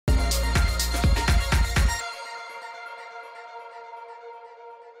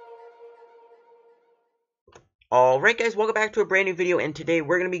Alright guys, welcome back to a brand new video, and today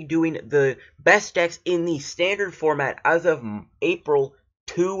we're going to be doing the best decks in the standard format as of April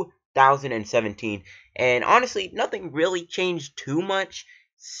 2017. And honestly, nothing really changed too much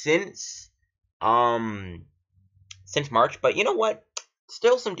since March, but you know what?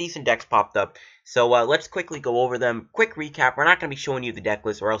 Still some decent decks popped up. So let's quickly go over them. Quick recap. We're not going to be showing you the deck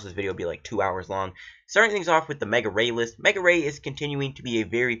list, or else this video will be like 2 hours long. Starting things off with the Mega Ray list. Mega Ray is continuing to be a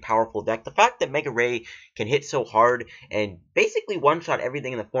very powerful deck. The fact that Mega Ray can hit so hard and basically one-shot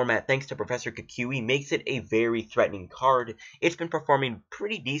everything in the format thanks to Professor Kukui makes it a very threatening card. It's been performing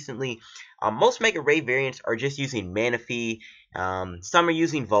pretty decently. Most Mega Ray variants are just using Manaphy. Some are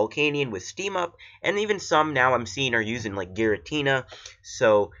using Volcanion with Steam Up, and even some now I'm seeing are using like Giratina.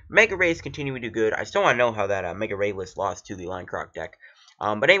 So Mega Ray is continuing to do good. I still want to know how that Mega Ray list lost to the Line Croc deck.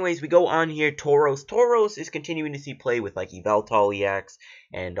 But anyways, we go on here. Tauros. Tauros is continuing to see play with like Yveltal EX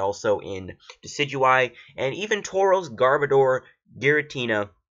and also in Decidueye. And even Tauros, Garbodor, Giratina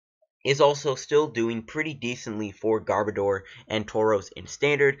is also still doing pretty decently for Garbodor and Tauros in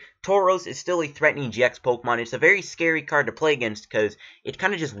Standard. Tauros is still a threatening GX Pokemon. It's a very scary card to play against because it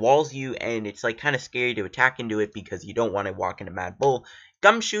kind of just walls you, and it's like kind of scary to attack into it because you don't want to walk into Mad Bull.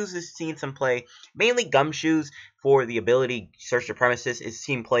 Gumshoes is seeing some play. Mainly Gumshoes for the ability Search the Premises is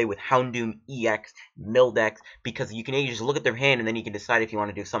seeing play with Houndoom, EX, Mildex, because you can just look at their hand and then you can decide if you want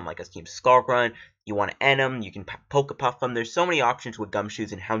to do something like a Team Skullgrunt, you want to end them, you can Pokepuff them. There's so many options with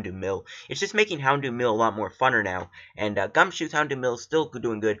Gumshoes and Houndoom Mill. It's just making Houndoom Mill a lot more funner now, and Gumshoes, Houndoom Mill is still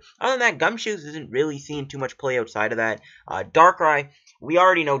doing good. Other than that, Gumshoes isn't really seeing too much play outside of that. Darkrai, we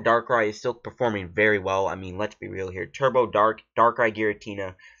already know Darkrai is still performing very well. I mean, let's be real here. Turbo Dark, Darkrai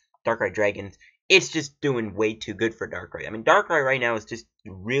Giratina, Darkrai Dragons, it's just doing way too good for Darkrai. I mean, Darkrai right now is just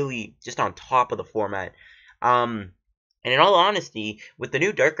really just on top of the format. And in all honesty, with the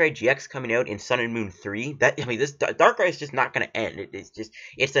new Darkrai GX coming out in Sun and Moon 3, this Darkrai is just not going to end.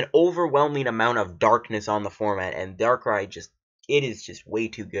 It's an overwhelming amount of darkness on the format, and Darkrai it is just way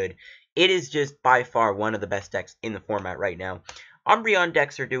too good. It is just by far one of the best decks in the format right now. Umbreon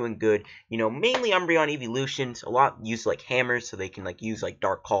decks are doing good, you know, mainly Umbreon Evolutions. A lot use like hammers, so they can like use like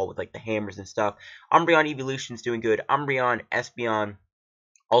Dark Call with like the hammers and stuff. Umbreon Evolutions doing good. Umbreon, Espeon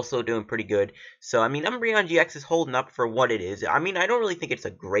also doing pretty good. So I mean, Umbreon GX is holding up for what it is. I mean, I don't really think it's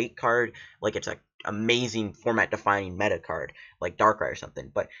a great card, like it's like amazing format defining meta card like Darkrai or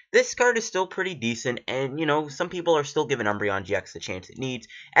something, but this card is still pretty decent, and you know, some people are still giving Umbreon GX the chance it needs.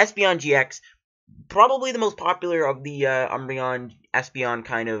 Espeon GX, probably the most popular of the Umbreon Espeon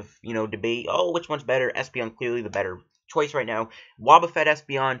kind of, you know, debate. Oh, which one's better? Espeon clearly the better choice right now. Wobbuffet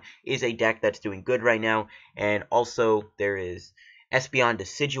Espeon is a deck that's doing good right now, and also there is Espeon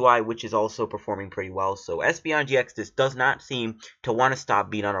Decidueye, which is also performing pretty well. So Espeon GX does not seem to want to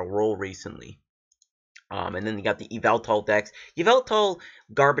stop being on a roll recently. And then you got the Yveltal decks. Yveltal,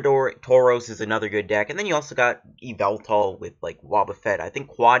 Garbodor, Tauros is another good deck. And then you also got Yveltal with like Wobbuffet. I think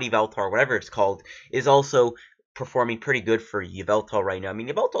Quad Yveltal, whatever it's called, is also performing pretty good for Yveltal right now. I mean,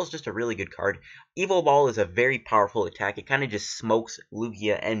 Yveltal is just a really good card. Evo Ball is a very powerful attack. It kind of just smokes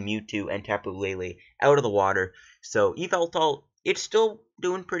Lugia and Mewtwo and Tapu Lele out of the water. So Yveltal, it's still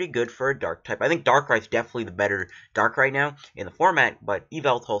doing pretty good for a Dark type. I think Darkrai is definitely the better Dark right now in the format, but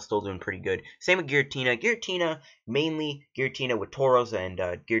Yveltal still doing pretty good. Same with Giratina. Giratina, mainly Giratina with Tauros and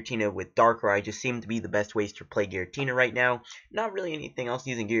Giratina with Darkrai just seem to be the best ways to play Giratina right now. Not really anything else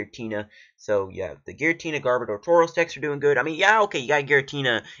using Giratina. So yeah, the Giratina, Garbodor, Tauros decks are doing good. I mean, yeah, okay, you got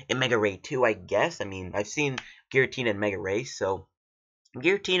Giratina in Mega Ray too, I guess. I mean, I've seen Giratina in Mega Ray, so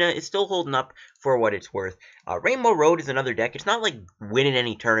Giratina is still holding up for what it's worth. Rainbow Road is another deck. It's not like winning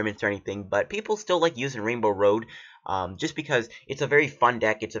any tournaments or anything, but people still like using Rainbow Road just because it's a very fun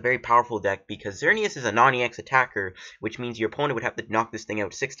deck. It's a very powerful deck because Xerneas is a non-EX attacker, which means your opponent would have to knock this thing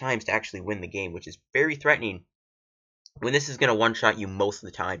out 6 times to actually win the game, which is very threatening when this is going to one-shot you most of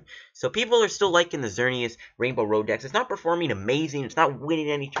the time. So people are still liking the Xerneas Rainbow Road decks. It's not performing amazing. It's not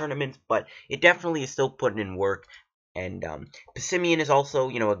winning any tournaments, but it definitely is still putting in work. And Ptcg is also,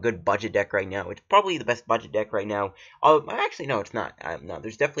 you know, a good budget deck right now. It's probably the best budget deck right now. Actually, no, it's not. No,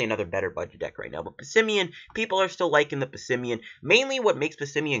 there's definitely another better budget deck right now. But Ptcg, people are still liking the Ptcg. Mainly what makes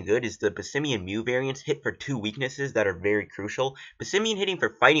Ptcg good is the Ptcg Mew variants hit for 2 weaknesses that are very crucial. Ptcg hitting for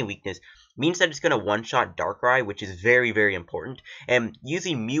fighting weakness means that it's going to one-shot Darkrai, which is very, very important. And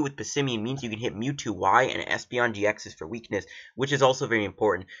using Mew with Ptcg means you can hit Mewtwo-Y and Espeon GXs for weakness, which is also very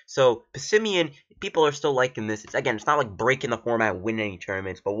important. So Ptcg, people are still liking this. It's not like breaking the format, winning any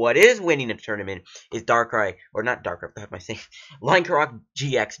tournaments, but what is winning a tournament is Darkrai, or not Darkrai, what the heck am I saying? Line Croc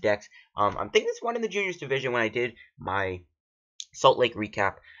GX decks. I think this one in the juniors division when I did my Salt Lake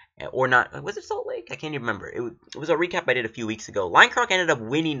recap, or not. Was it Salt Lake? I can't even remember. It was a recap I did a few weeks ago. Line Croc ended up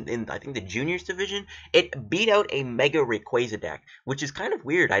winning in, I think, the juniors division. It beat out a Mega Rayquaza deck, which is kind of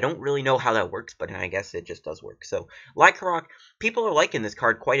weird. I don't really know how that works, but I guess it just does work. So Line Croc, people are liking this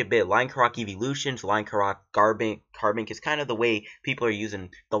card quite a bit. Line Croc Evolutions, Line Croc Carbink is kind of the way people are using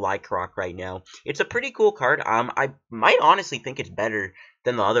the Line Croc right now. It's a pretty cool card. I might honestly think it's better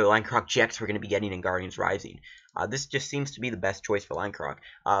than the other Line Croc GX we're going to be getting in Guardians Rising. This just seems to be the best choice for Line Croc.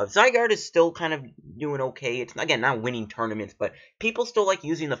 Zygarde is still kind of doing okay. It's, again, not winning tournaments, but people still like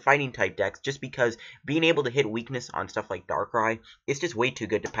using the fighting type decks just because being able to hit weakness on stuff like Darkrai, it's just way too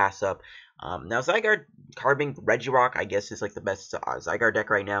good to pass up. Now, Zygarde, Carbink, Regirock, I guess, is like the best Zygarde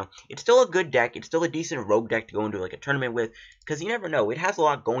deck right now. It's still a good deck. It's still a decent rogue deck to go into like a tournament with, because you never know. It has a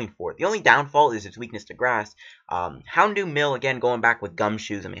lot going for it. The only downfall is its weakness to grass. Houndoom Mill, again, going back with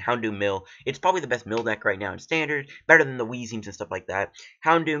Gumshoes. I mean, Houndoom Mill, it's probably the best Mill deck right now in Standard, better than the Weezings and stuff like that.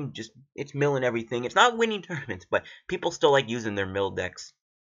 Houndoom, just, it's Mill and everything. It's not winning tournaments, but people still like using their Mill decks.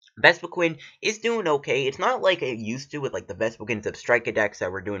 Vespiquen is doing okay. It's not like it used to with like the Vespiquens of Strike decks that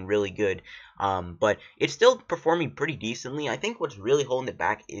were doing really good, but it's still performing pretty decently. I think what's really holding it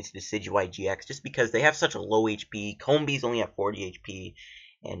back is the Decidueye GX, just because they have such a low HP. Combee's only at 40 HP.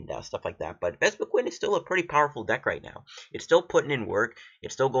 And stuff like that. But Vespiquen is still a pretty powerful deck right now. It's still putting in work.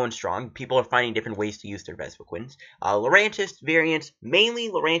 It's still going strong. People are finding different ways to use their Vespiquens. Lurantis variants, mainly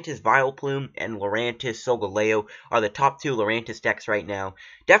Lurantis Vileplume and Lurantis Solgaleo are the top two Lurantis decks right now.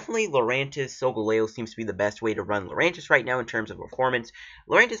 Definitely Lurantis Solgaleo seems to be the best way to run Lurantis right now in terms of performance.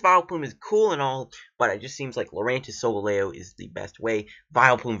 Lurantis Vileplume is cool and all, but it just seems like Lurantis Solgaleo is the best way.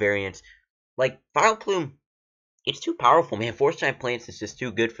 Vileplume variants, like Vileplume, it's too powerful, man. Force Giant Plants is just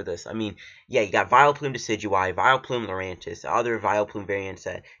too good for this. I mean, yeah, you got Vileplume Decidueye, Vileplume Lurantis, other Vileplume variants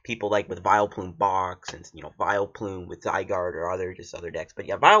that people like with Vileplume Box, and, you know, Vileplume with Zygarde or other decks. But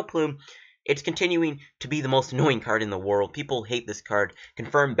yeah, Vileplume, it's continuing to be the most annoying card in the world. People hate this card.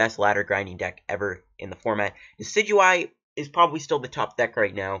 Confirmed best ladder grinding deck ever in the format. Decidueye is probably still the top deck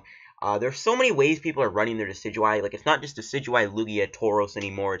right now. There's so many ways people are running their Decidueye. Like, it's not just Decidueye, Lugia, Tauros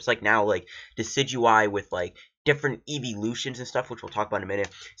anymore. It's like now, like, Decidueye with, like, different evolutions and stuff, which we'll talk about in a minute.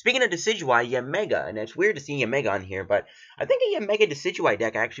 Speaking of Decidueye, you have Mega, and it's weird to see a Mega on here, but I think a Mega Decidueye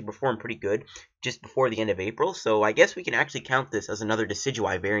deck actually performed pretty good just before the end of April, so I guess we can actually count this as another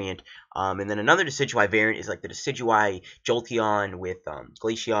Decidueye variant. And then another Decidueye variant is like the Decidueye Jolteon with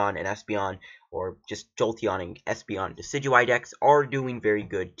Glaceon and Espeon, or just Jolteon and Espeon. Decidueye decks are doing very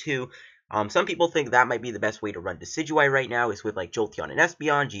good too. Some people think that might be the best way to run Decidueye right now, is with like Jolteon and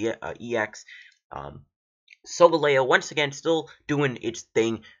Espeon, EX. Solgaleo, once again, still doing its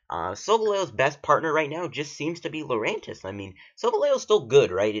thing. Solgaleo's best partner right now just seems to be Lurantis. I mean, Solgaleo's still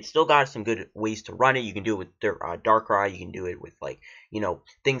good, right? It's still got some good ways to run it. You can do it with Darkrai. You can do it with, like, you know,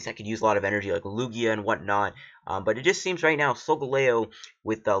 things that could use a lot of energy, like Lugia and whatnot. But it just seems right now Solgaleo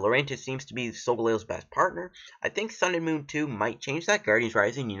with Lurantis seems to be Solgaleo's best partner. I think Sun and Moon 2 might change that. Guardians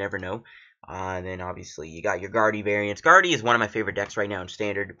Rising, you never know. And then, obviously, you got your Guardy variants. Guardy is one of my favorite decks right now in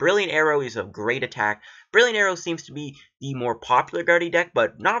Standard. Brilliant Arrow is a great attack. Brilliant Arrow seems to be the more popular Guardy deck,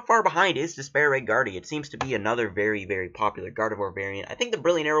 but not far behind is Despair Ray Guardy. It seems to be another very, very popular Gardevoir variant. I think the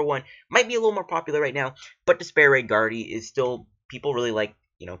Brilliant Arrow one might be a little more popular right now, but Despair Ray Guardy is still, people really like,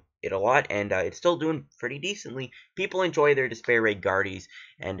 you know, it a lot, and it's still doing pretty decently. People enjoy their Despair Ray Guardies,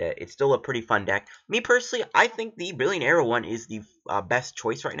 and it's still a pretty fun deck. Me personally, I think the Brilliant Arrow one is the best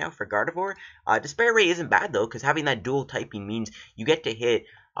choice right now for Gardevoir. Despair Ray isn't bad though, because having that dual typing means you get to hit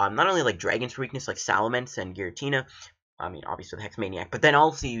not only like Dragon's weakness like Salamence and Giratina, I mean, obviously the Hexmaniac, but then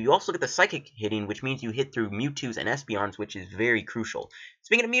also you also get the Psychic hitting, which means you hit through Mewtwo's and Espeons, which is very crucial.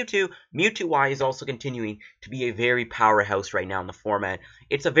 Speaking of Mewtwo, Mewtwo-Y is also continuing to be a very powerhouse right now in the format.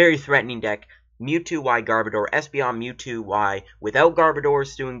 It's a very threatening deck. Mewtwo-Y Garbodor, Espeon Mewtwo-Y without Garbodor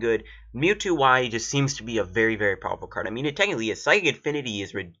is doing good. Mewtwo-Y just seems to be a very, very powerful card. I mean, it technically is. Psychic Affinity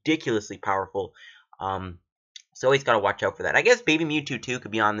is ridiculously powerful. So always got to watch out for that. I guess Baby Mewtwo 2 could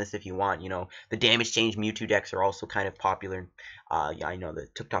be on this if you want. You know, the Damage Change Mewtwo decks are also kind of popular. Yeah, I know the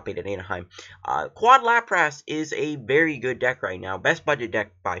top 8 at Anaheim. Quad Lapras is a very good deck right now. Best budget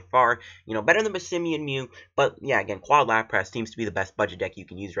deck by far. You know, better than Basimian Mew. But yeah, again, Quad Lapras seems to be the best budget deck you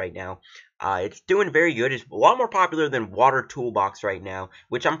can use right now. It's doing very good. It's a lot more popular than Water Toolbox right now,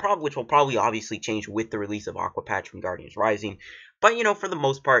 which will probably obviously change with the release of Aqua Patch from Guardians Rising. But, you know, for the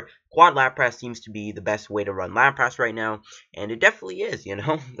most part, Quad Lapras seems to be the best way to run Lapras right now, and it definitely is, you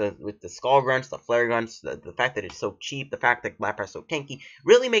know, with the Skull Grunts, the Flare Grunts, the fact that it's so cheap, the fact that Lapras is so tanky,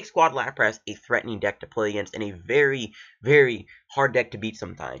 really makes Quad Lapras a threatening deck to play against and a very, very hard deck to beat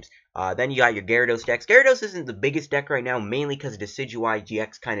sometimes. Then you got your Gyarados decks. Gyarados isn't the biggest deck right now, mainly because Decidueye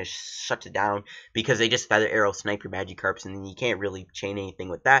GX kind of shuts it down because they just Feather Arrow snipe your Magikarps, and then you can't really chain anything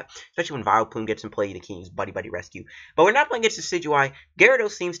with that, especially when Vileplume gets in play, the King's Buddy Rescue. But we're not playing against Decidueye.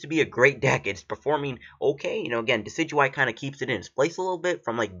 Gyarados seems to be a great deck. It's performing okay. You know, again, Decidueye kind of keeps it in its place a little bit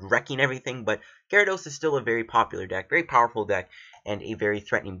from, like, wrecking everything, but Gyarados is still a very popular deck, very powerful deck, and a very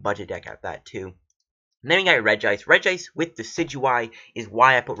threatening budget deck at that, too. And then we got Regice. Regice with Decidueye is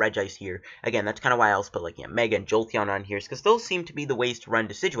why I put Regice here. Again, that's kind of why I also put, like, Mega and Jolteon on here, because those seem to be the ways to run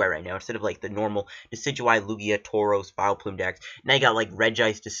Decidueye right now, instead of, like, the normal Decidueye, Lugia, Tauros, Vileplume decks. Now you got, like,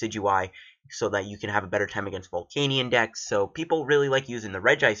 Regice, Decidueye, so that you can have a better time against Volcanion decks. So people really like using the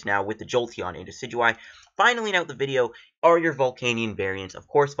Regice now with the Jolteon and Decidueye. Finally, out the video are your Volcanion variants. Of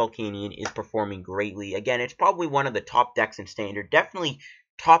course, Volcanion is performing greatly. Again, it's probably one of the top decks in Standard. Definitely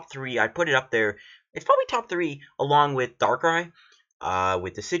top 3. I'd put it up there. It's probably top 3 along with Darkrai,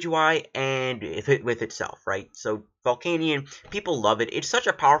 with Decidueye, and with itself, right? So Volcanion, people love it. It's such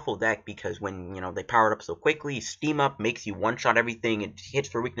a powerful deck because when, you know, they power it up so quickly, Steam Up makes you one-shot everything. It hits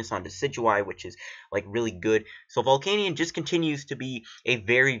for weakness on Decidueye, which is, like, really good. So Volcanion just continues to be a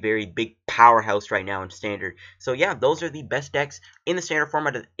very, very big powerhouse right now in Standard. So yeah, those are the best decks in the Standard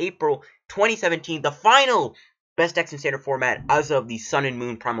format of April 2017, the final best decks in Standard format as of the Sun and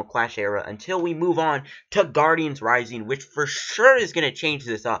Moon Primal Clash era, until we move on to Guardians Rising, which for sure is going to change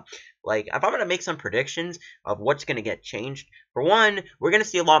this up. Like, if I'm going to make some predictions of what's going to get changed, for one, we're going to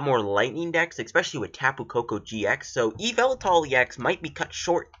see a lot more Lightning decks, especially with Tapu Koko GX, so Yveltal EX might be cut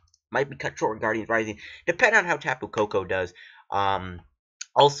short in Guardians Rising, depending on how Tapu Koko does.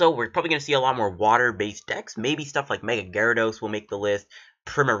 Also, we're probably going to see a lot more water-based decks. Maybe stuff like Mega Gyarados will make the list.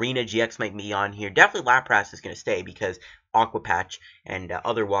 Primarina GX might be on here. Definitely Lapras is going to stay because Aqua Patch and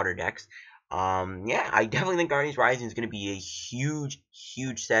other water decks. Yeah, I definitely think Guardians Rising is going to be a huge,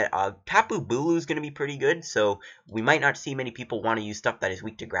 huge set. Tapu Bulu is going to be pretty good, so we might not see many people want to use stuff that is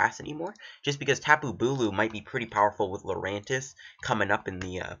weak to grass anymore, just because Tapu Bulu might be pretty powerful with Lurantis coming up in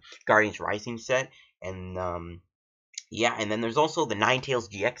the Guardians Rising set. And yeah, and then there's also the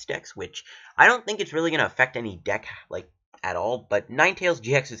Ninetales GX decks, which I don't think it's really going to affect any deck, like, at all, but Ninetales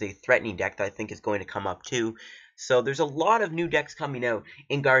GX is a threatening deck that I think is going to come up too. So there's a lot of new decks coming out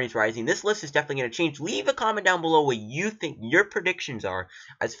in Guardians Rising. This list is definitely going to change. Leave a comment down below what you think your predictions are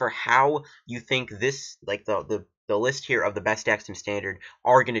as for how you think this, like, the list here of the best decks in Standard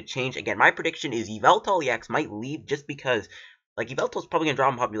are going to change. Again, my prediction is Yveltal EX might leave just because, like, Yveltal's probably going to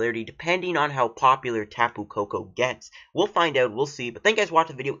drop in popularity depending on how popular Tapu Koko gets. We'll find out. We'll see. But thank you guys for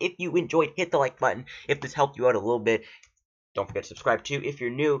watching the video. If you enjoyed, hit the like button. If this helped you out a little bit, don't forget to subscribe too. If you're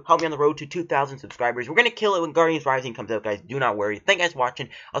new, help me on the road to 2,000 subscribers. We're going to kill it when Guardians Rising comes out, guys. Do not worry. Thank you guys for watching.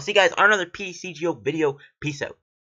 I'll see you guys on another Ptcgo video. Peace out.